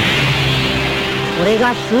俺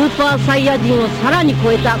がスーパーサイヤ人をさらに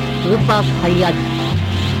超えたスーパーサイヤ人。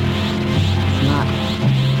まあ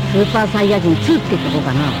スーパーサイヤ人2ってとこ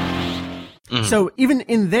かな。So even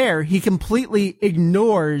in there, he completely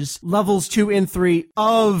ignores levels 2 and 3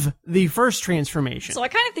 of the first transformation. So I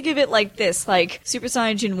kind of think of it like this, like Super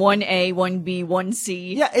Saiyan 1A, 1B,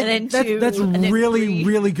 1C, and then 2. That's really,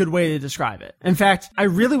 really good way to describe it. In fact, I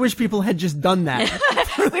really wish people had just done that.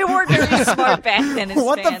 We weren't very smart back then as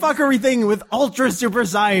What fans. the fuck are we thinking with Ultra Super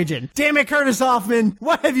Saiyajin? Damn it, Curtis Hoffman,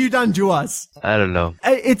 what have you done to us? I don't know.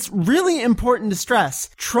 It's really important to stress,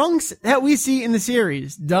 Trunks that we see in the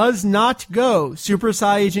series does not go Super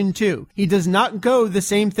Saiyajin 2. He does not go the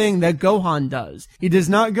same thing that Gohan does. He does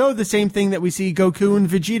not go the same thing that we see Goku and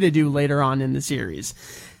Vegeta do later on in the series.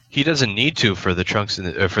 He doesn't need to for the Trunks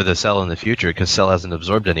for the Cell in the future, because Cell hasn't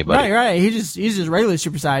absorbed anybody. Right. He's just regular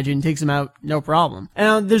Super Saiyajin, takes him out, no problem.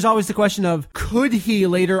 And there's always the question of, could he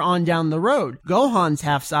later on down the road? Gohan's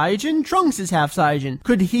half Saiyajin, Trunks is half Saiyajin.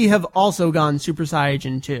 Could he have also gone Super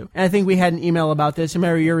Saiyajin 2? And I think we had an email about this, and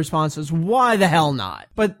Mary, your response was, why the hell not?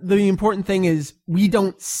 But the important thing is, we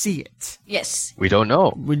don't see it. Yes. We don't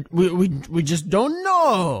know. We just don't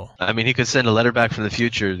know. I mean, he could send a letter back from the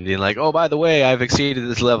future being like, oh, by the way, I've exceeded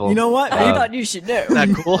this level. You know what? I thought you should know. Isn't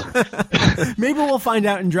that cool? Maybe we'll find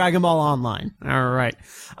out in Dragon Ball Online. All right.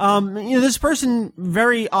 This person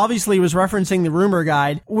very obviously was referencing the rumor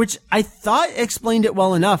guide, which I thought explained it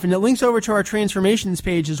well enough. And it links over to our transformations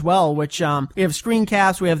page as well, which, we have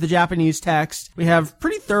screencasts, we have the Japanese text, we have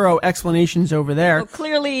pretty thorough explanations over there. Well,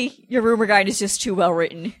 clearly, your rumor guide is just too well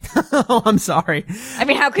written. Oh, I'm sorry. I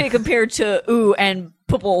mean, how could it compare to Ooh and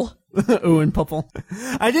Pupple? Ooh and Pupple.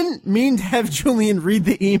 I didn't mean to have Julian read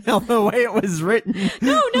the email the way it was written.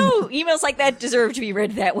 No, emails like that deserve to be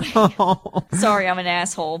read that way. Oh. Sorry, I'm an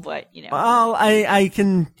asshole, but, Well, I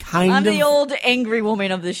can I'm the old angry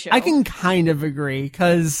woman of the show. I can kind of agree,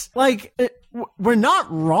 cause, we're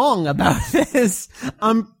not wrong about this.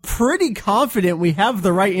 I'm pretty confident we have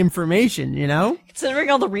the right information, Considering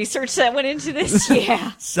all the research that went into this,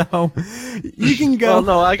 yeah. So, you can go. Well,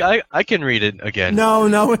 no, I can read it again.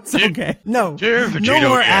 No, it's okay. No. Dear No Vegeta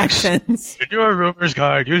more X, accents. in your rumors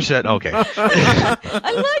guide, you said, okay.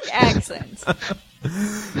 I like accents.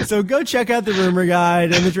 So go check out the rumor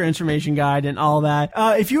guide and the transformation guide and all that.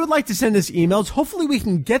 If you would like to send us emails, hopefully we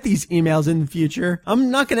can get these emails in the future.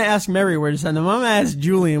 I'm not going to ask Mary where to send them. I'm going to ask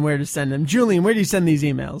Julian where to send them. Julian, where do you send these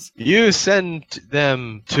emails? You send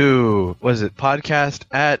them to,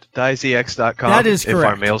 podcast@daizenshuu.com. That is correct. If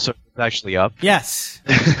our mail service actually up. Yes.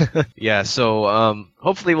 Yeah, so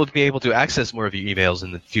hopefully we'll be able to access more of your emails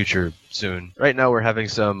in the future soon. Right now we're having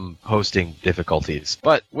some hosting difficulties.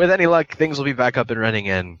 But with any luck, things will be back up and running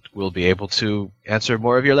and we'll be able to answer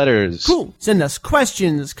more of your letters. Cool. Send us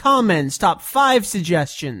questions, comments, top 5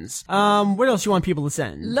 suggestions. What else you want people to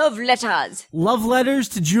send? Love letters. Love letters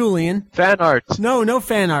to Julian. Fan art. No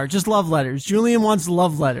fan art. Just love letters. Julian wants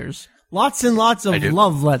love letters. Lots and lots of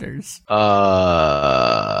love letters.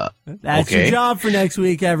 That's okay. your job for next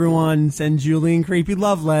week, everyone. Send Julian creepy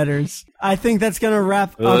love letters. I think that's going to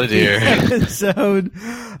wrap up the episode.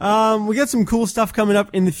 We got some cool stuff coming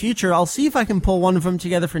up in the future. I'll see if I can pull one of them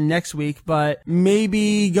together for next week, but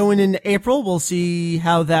maybe going into April, we'll see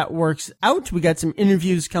how that works out. We got some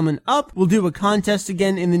interviews coming up. We'll do a contest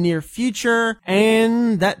again in the near future,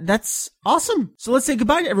 and that's awesome. So let's say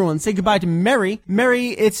goodbye to everyone. Say goodbye to Mary. Mary,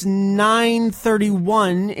 it's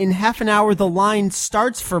 9:31. In half an hour, the line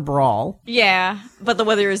starts for Brawl. Yeah, but the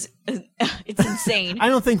weather is it's insane. I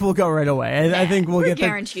don't think we'll go right away. I think we'll get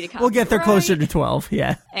guaranteed to come. We'll get there Right. closer to 12.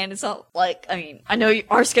 Yeah. And it's not like, I mean, I know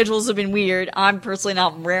our schedules have been weird. I'm personally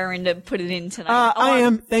not raring to put it in tonight. I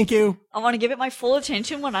am. Thank you. I want to give it my full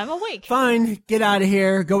attention when I'm awake. Fine. Get out of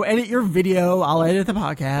here. Go edit your video. I'll edit the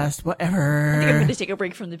podcast. Whatever. I think I'm going to take a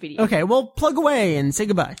break from the video. Okay. Well, plug away and say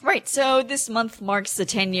goodbye. Right, so this month marks the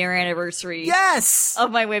 10-year anniversary Yes.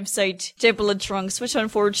 of my website, Temple of Trunks, which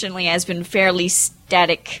unfortunately has been fairly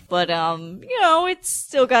static, but, it's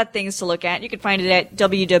still got things to look at. You can find it at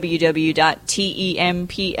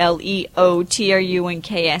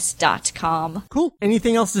www.templeotrunks.com. Cool.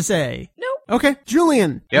 Anything else to say? No. Okay.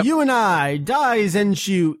 Julian, Yep. you and I,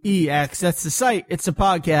 Daizenshuu EX. That's the site. It's a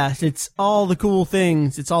podcast. It's all the cool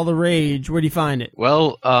things. It's all the rage. Where do you find it?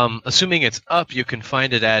 Well, assuming it's up, you can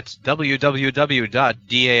find it at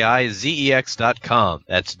www.daizex.com.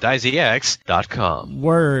 That's daizex.com.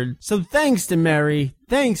 Word. So thanks to Mary.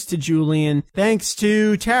 Thanks to Julian. Thanks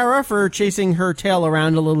to Tara for chasing her tail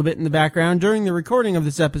around a little bit in the background during the recording of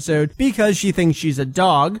this episode because she thinks she's a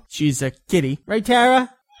dog. She's a kitty. Right, Tara?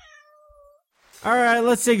 All right,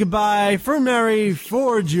 let's say goodbye. For Mary,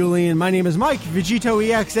 for Julian, my name is Mike, Vegito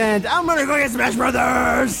EX, and I'm gonna go get Smash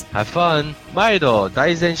Brothers! Have fun! 毎度、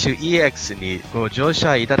大全種 EX にご乗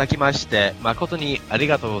車いただきまして、誠にあり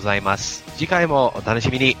がとうございます。次回もお楽し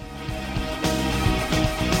みに。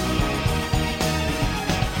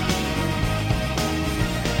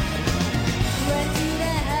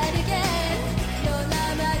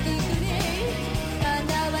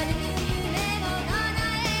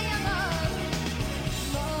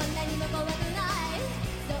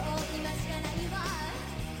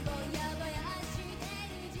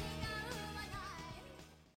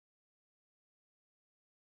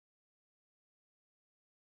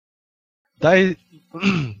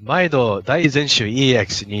毎度、大全種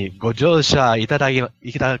EX にご乗車いただき、I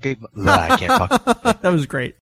can't fuck. That was great.